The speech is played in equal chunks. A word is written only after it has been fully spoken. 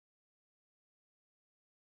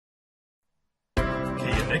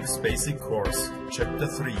KNX Basic course, Chapter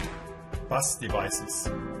 3, Bus Devices.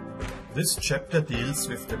 This chapter deals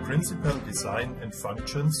with the principal design and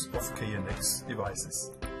functions of KNX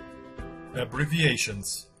devices.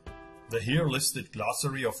 Abbreviations. The here listed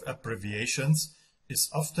glossary of abbreviations is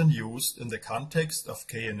often used in the context of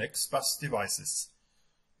KNX bus devices.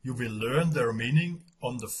 You will learn their meaning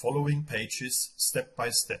on the following pages step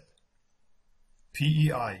by step.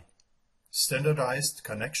 PEI, Standardized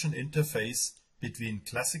Connection Interface between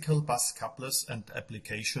classical bus couplers and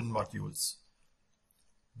application modules.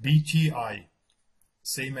 BTI,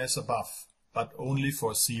 same as above, but only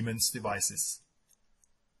for Siemens devices.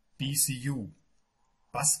 BCU,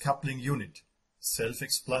 Bus Coupling Unit,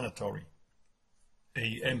 self-explanatory.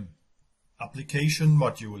 AM, Application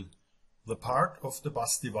Module, the part of the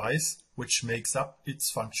bus device which makes up its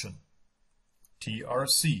function.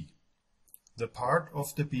 TRC, the part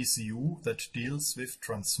of the BCU that deals with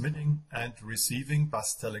transmitting and receiving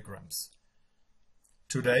bus telegrams.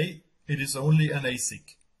 Today it is only an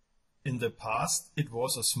ASIC. In the past it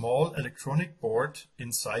was a small electronic board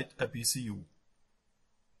inside a BCU.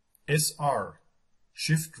 SR,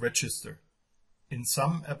 Shift Register. In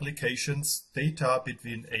some applications, data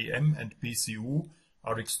between AM and BCU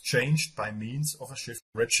are exchanged by means of a shift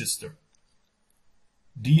register.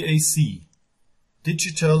 DAC,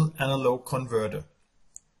 Digital Analog Converter,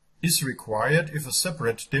 is required if a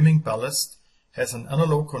separate dimming ballast has an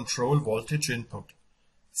analog control voltage input,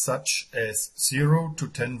 such as 0 to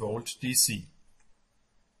 10 volt DC.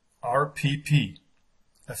 RPP,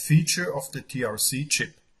 a feature of the TRC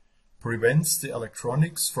chip, prevents the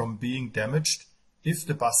electronics from being damaged if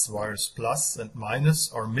the bus wires plus and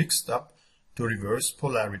minus are mixed up to reverse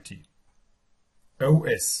polarity.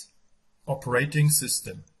 OS, Operating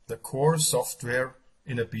System, the core software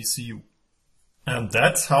in a BCU. And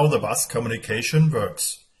that's how the bus communication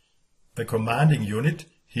works. The commanding unit,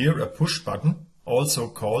 here a push button, also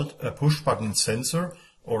called a push button sensor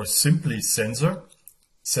or simply sensor,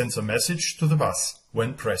 sends a message to the bus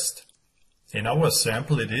when pressed. In our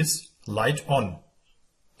sample it is light on.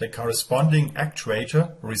 The corresponding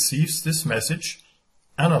actuator receives this message,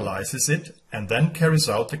 analyzes it and then carries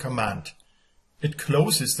out the command. It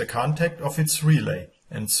closes the contact of its relay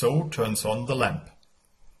and so turns on the lamp.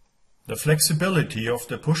 The flexibility of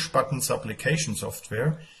the push buttons application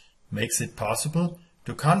software makes it possible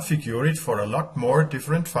to configure it for a lot more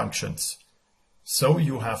different functions. So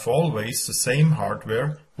you have always the same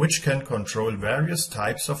hardware which can control various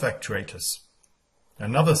types of actuators.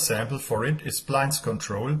 Another sample for it is blinds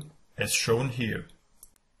control, as shown here.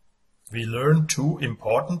 We learn two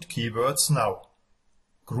important keywords now: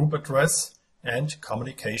 group address and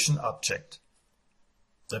communication object.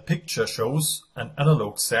 The picture shows an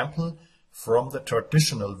analog sample from the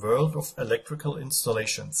traditional world of electrical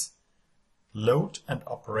installations. Load and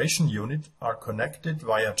operation unit are connected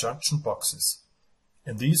via junction boxes.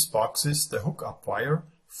 In these boxes, the hookup wire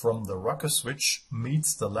from the rocker switch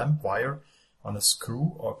meets the lamp wire on a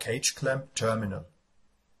screw or cage clamp terminal.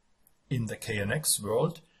 In the KNX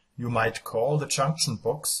world, you might call the junction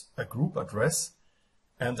box a group address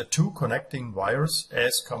and the two connecting wires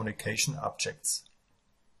as communication objects.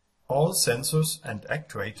 All sensors and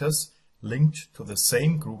actuators linked to the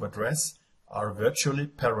same group address are virtually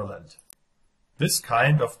paralleled. This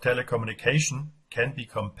kind of telecommunication can be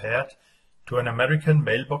compared to an American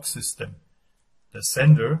mailbox system. The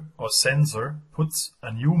sender or sensor puts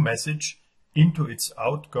a new message into its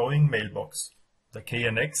outgoing mailbox, the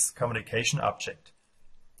KNX communication object.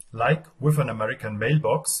 Like with an American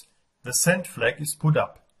mailbox, the send flag is put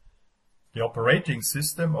up. The operating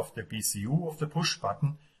system of the BCU of the push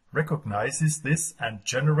button recognizes this and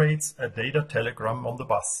generates a data telegram on the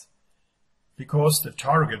bus. Because the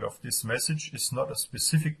target of this message is not a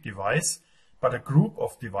specific device, but a group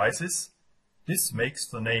of devices, this makes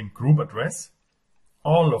the name group address.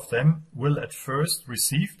 All of them will at first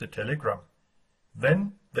receive the telegram.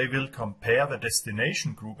 Then they will compare the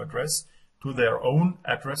destination group address to their own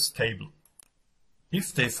address table.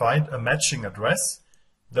 If they find a matching address,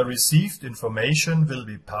 the received information will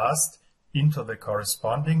be passed into the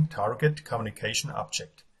corresponding target communication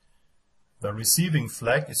object. The receiving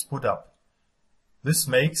flag is put up. This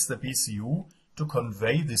makes the BCU to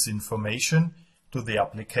convey this information to the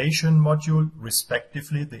application module,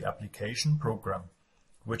 respectively the application program,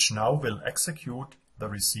 which now will execute the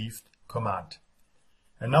received command.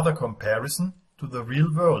 Another comparison to the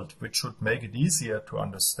real world, which should make it easier to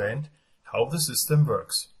understand how the system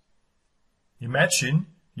works. Imagine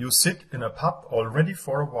you sit in a pub already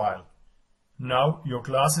for a while. Now your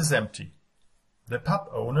glass is empty. The pub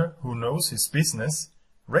owner, who knows his business,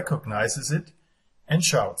 recognizes it and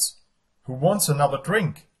shouts, Who wants another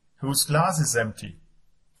drink? Whose glass is empty?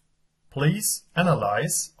 Please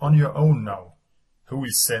analyze on your own now. Who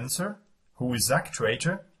is sensor? Who is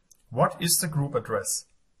actuator? What is the group address?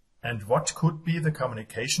 And what could be the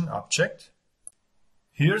communication object?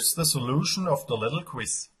 Here's the solution of the little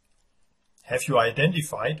quiz. Have you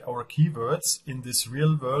identified our keywords in this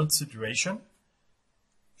real-world situation?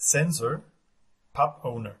 Sensor, pub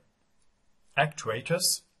owner.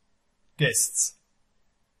 Actuators, guests.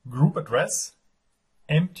 Group address,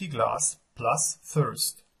 empty glass plus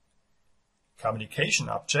thirst. Communication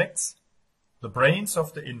objects, the brains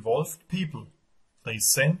of the involved people. They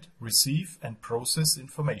send, receive and process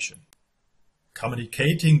information.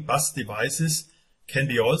 Communicating bus devices can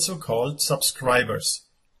be also called subscribers,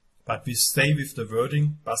 but we stay with the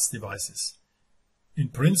wording bus devices. In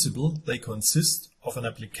principle, they consist of an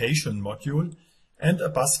application module and a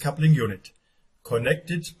bus coupling unit,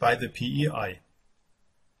 connected by the PEI.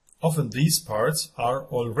 Often these parts are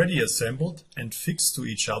already assembled and fixed to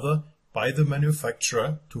each other by the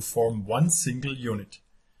manufacturer to form one single unit.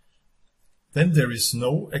 Then there is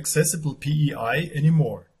no accessible PEI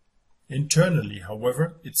anymore. Internally,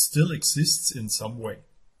 however, it still exists in some way.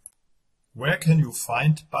 Where can you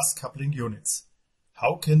find bus coupling units?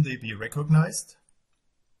 How can they be recognized?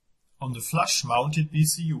 On the flush-mounted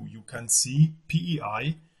BCU you can see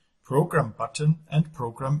PEI, program button and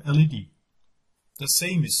program LED. The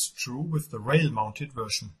same is true with the rail-mounted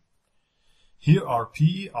version. Here are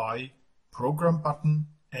PEI, program button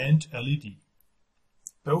and LED.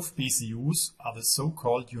 Both BCUs are the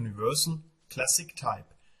so-called universal classic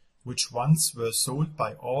type, which once were sold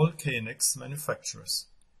by all KNX manufacturers.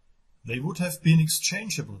 They would have been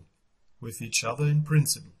exchangeable with each other in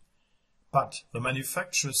principle. But the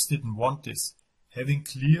manufacturers didn't want this, having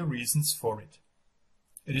clear reasons for it.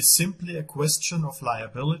 It is simply a question of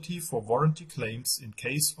liability for warranty claims in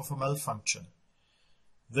case of a malfunction.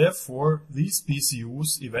 Therefore, these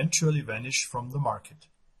BCUs eventually vanish from the market.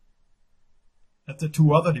 At the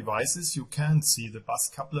two other devices you can't see the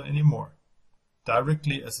bus coupler anymore,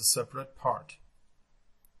 directly as a separate part.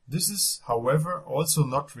 This is, however, also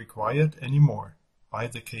not required anymore by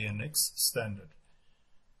the KNX standard.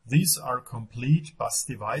 These are complete bus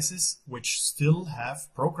devices which still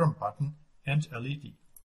have program button and LED.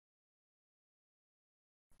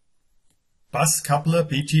 Bus coupler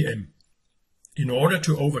BTM. In order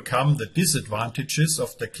to overcome the disadvantages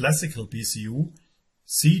of the classical BCU,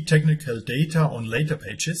 see technical data on later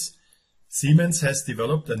pages, Siemens has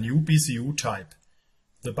developed a new BCU type,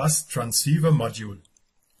 the bus transceiver module,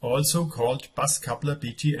 also called bus coupler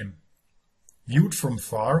BTM. Viewed from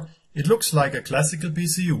far, it looks like a classical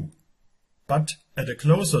BCU, but at a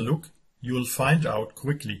closer look you'll find out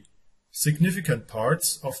quickly. Significant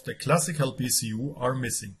parts of the classical BCU are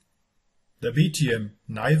missing. The BTM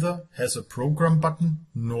neither has a program button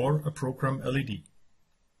nor a program LED.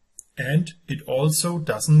 And it also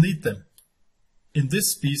doesn't need them. In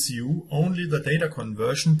this BCU only the data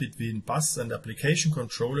conversion between bus and application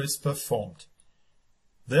controller is performed.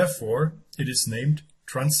 Therefore it is named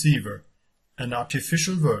transceiver, an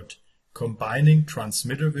artificial word combining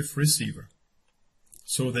transmitter with receiver.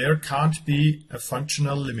 So there can't be a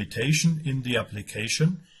functional limitation in the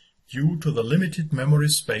application due to the limited memory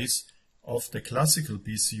space of the classical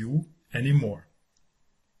BCU anymore.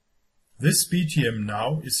 This BTM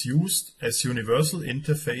now is used as universal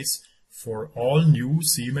interface for all new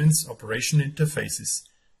Siemens operation interfaces,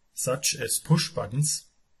 such as push buttons,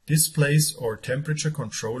 displays or temperature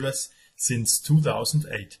controllers since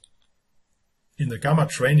 2008. In the Gamma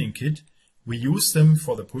training kit, we use them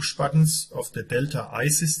for the push buttons of the Delta I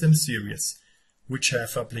system series, which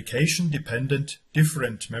have application-dependent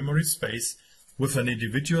different memory space with an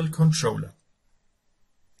individual controller.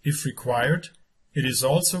 If required, it is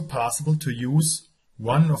also possible to use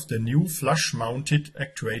one of the new flush-mounted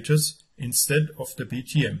actuators instead of the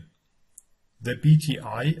BTM. The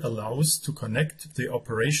BTI allows to connect the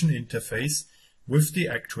operation interface with the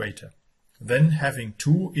actuator, then having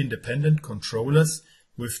two independent controllers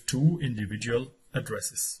with two individual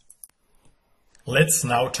addresses. Let's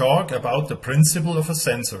now talk about the principle of a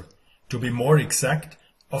sensor, to be more exact,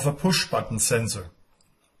 of a push-button sensor.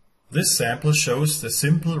 This sample shows the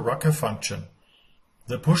simple rocker function.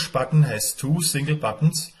 The push button has two single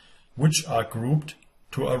buttons which are grouped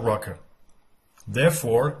to a rocker.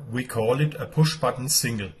 Therefore, we call it a push button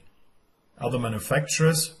single. Other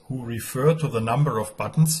manufacturers who refer to the number of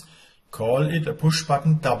buttons call it a push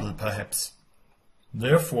button double perhaps.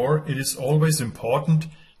 Therefore, it is always important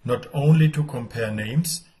not only to compare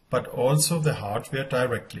names but also the hardware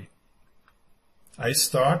directly. I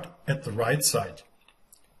start at the right side.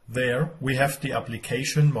 There we have the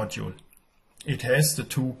application module. It has the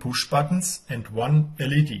two push buttons and one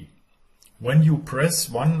LED. When you press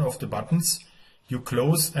one of the buttons, you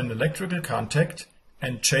close an electrical contact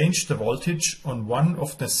and change the voltage on one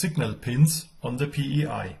of the signal pins on the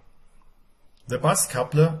PEI. The bus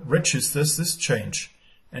coupler registers this change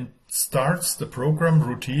and starts the program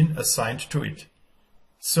routine assigned to it.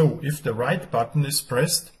 So, if the right button is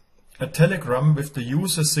pressed, a telegram with the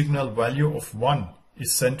user signal value of 1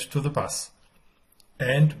 is sent to the bus,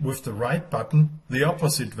 and with the right button, the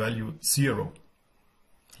opposite value 0.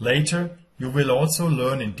 Later, you will also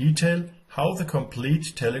learn in detail how the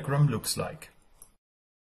complete telegram looks like.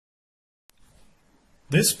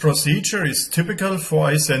 This procedure is typical for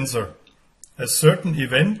a sensor. A certain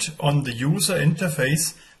event on the user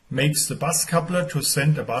interface makes the bus coupler to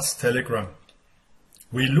send a bus telegram.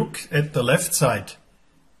 We look at the left side.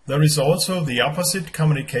 There is also the opposite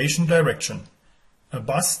communication direction. A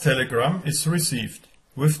bus telegram is received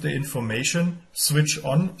with the information switch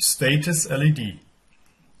on status LED.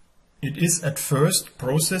 It is at first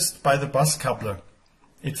processed by the bus coupler.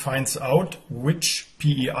 It finds out which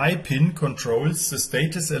PEI pin controls the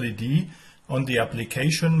status LED on the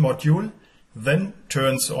application module, then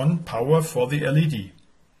turns on power for the LED.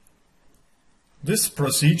 This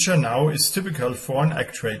procedure now is typical for an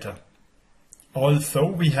actuator. Although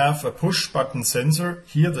we have a push-button sensor,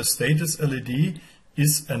 here the status LED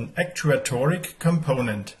is an actuatoric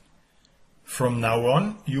component. From now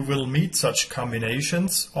on, you will meet such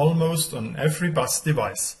combinations almost on every bus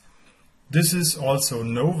device. This is also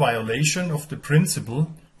no violation of the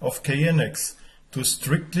principle of KNX to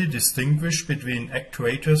strictly distinguish between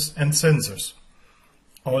actuators and sensors.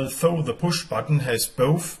 Although the push button has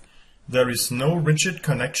both, there is no rigid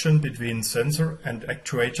connection between sensor and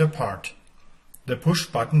actuator part. The push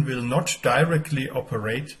button will not directly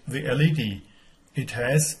operate the LED. It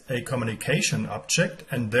has a communication object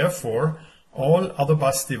and therefore all other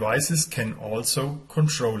bus devices can also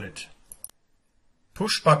control it.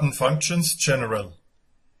 Push button functions general.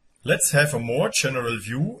 Let's have a more general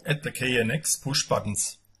view at the KNX push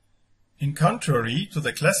buttons. In contrary to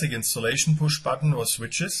the classic installation push button or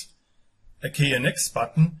switches, a KNX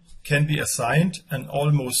button can be assigned an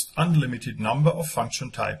almost unlimited number of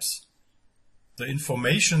function types. The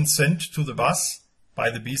information sent to the bus by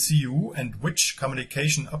the BCU and which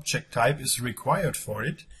communication object type is required for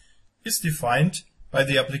it is defined by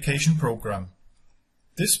the application program.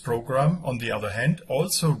 This program, on the other hand,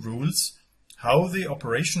 also rules how the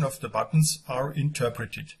operation of the buttons are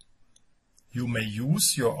interpreted. You may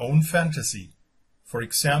use your own fantasy. For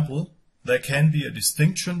example, there can be a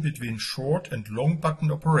distinction between short and long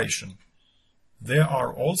button operation. There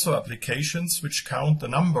are also applications which count the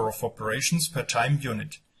number of operations per time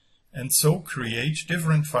unit, and so create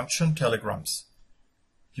different function telegrams.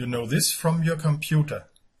 You know this from your computer,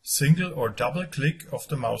 single or double click of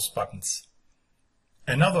the mouse buttons.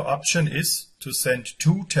 Another option is to send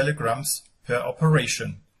 2 telegrams per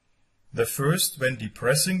operation. The first when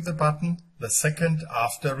depressing the button, the second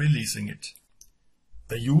after releasing it.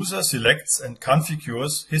 The user selects and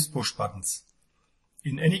configures his push buttons.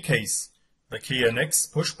 In any case, the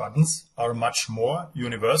KNX push buttons are much more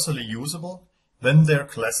universally usable than their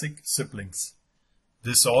classic siblings.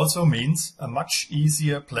 This also means a much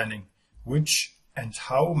easier planning, which and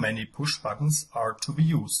how many push buttons are to be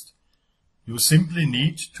used. You simply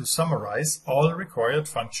need to summarize all required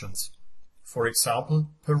functions, for example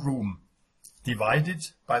per room, divided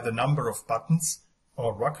by the number of buttons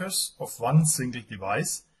or rockers of one single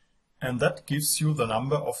device, and that gives you the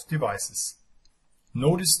number of devices.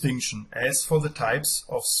 No distinction as for the types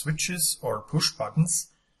of switches or push buttons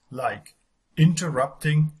like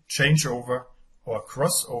interrupting, changeover or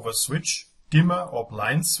crossover switch, dimmer or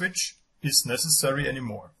blind switch is necessary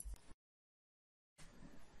anymore.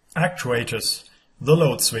 Actuators, the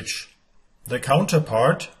load switch. The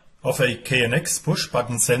counterpart of a KNX push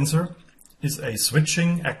button sensor is a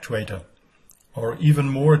switching actuator, or even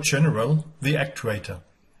more general, the actuator.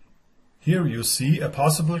 Here you see a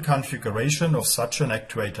possible configuration of such an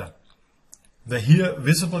actuator. The here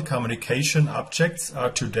visible communication objects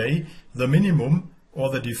are today the minimum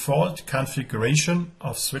or the default configuration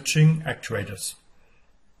of switching actuators.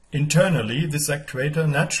 Internally, this actuator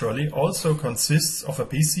naturally also consists of a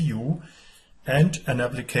BCU and an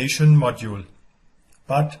application module.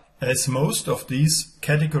 But as most of these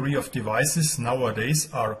category of devices nowadays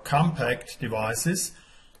are compact devices,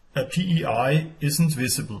 a PEI isn't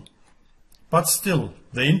visible. But still,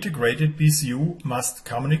 the integrated BCU must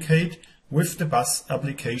communicate with the bus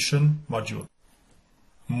application module.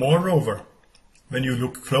 Moreover, when you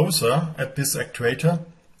look closer at this actuator,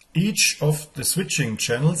 each of the switching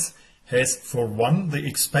channels has for one the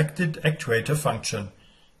expected actuator function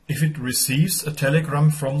if it receives a telegram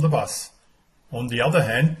from the bus. On the other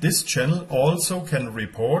hand, this channel also can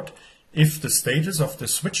report if the status of the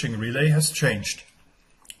switching relay has changed.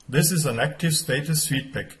 This is an active status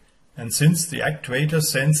feedback, and since the actuator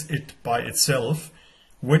sends it by itself,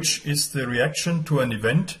 which is the reaction to an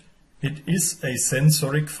event, it is a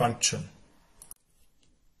sensoric function.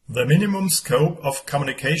 The minimum scope of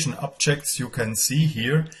communication objects you can see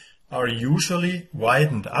here are usually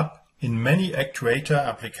widened up in many actuator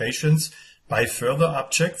applications by further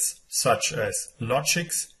objects such as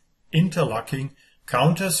logics, interlocking,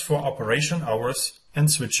 counters for operation hours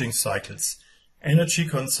and switching cycles, energy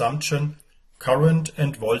consumption, current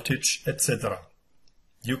and voltage, etc.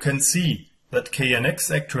 You can see that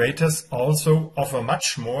KNX actuators also offer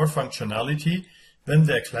much more functionality than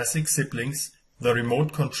their classic siblings, the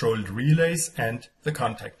remote-controlled relays and the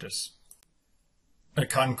contactors. A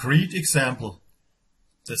concrete example: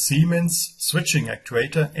 the Siemens switching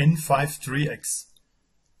actuator N53X.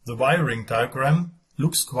 The wiring diagram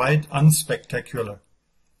looks quite unspectacular,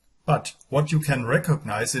 but what you can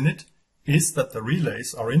recognize in it is that the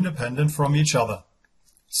relays are independent from each other.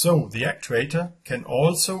 So the actuator can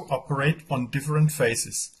also operate on different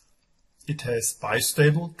phases. It has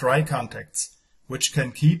bistable dry contacts, which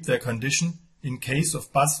can keep their condition in case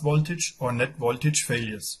of bus voltage or net voltage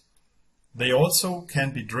failures. They also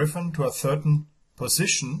can be driven to a certain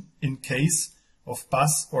position in case of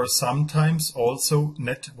bus or sometimes also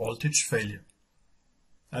net voltage failure.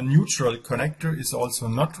 A neutral connector is also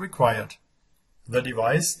not required. The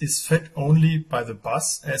device is fed only by the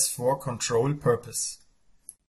bus as for control purpose.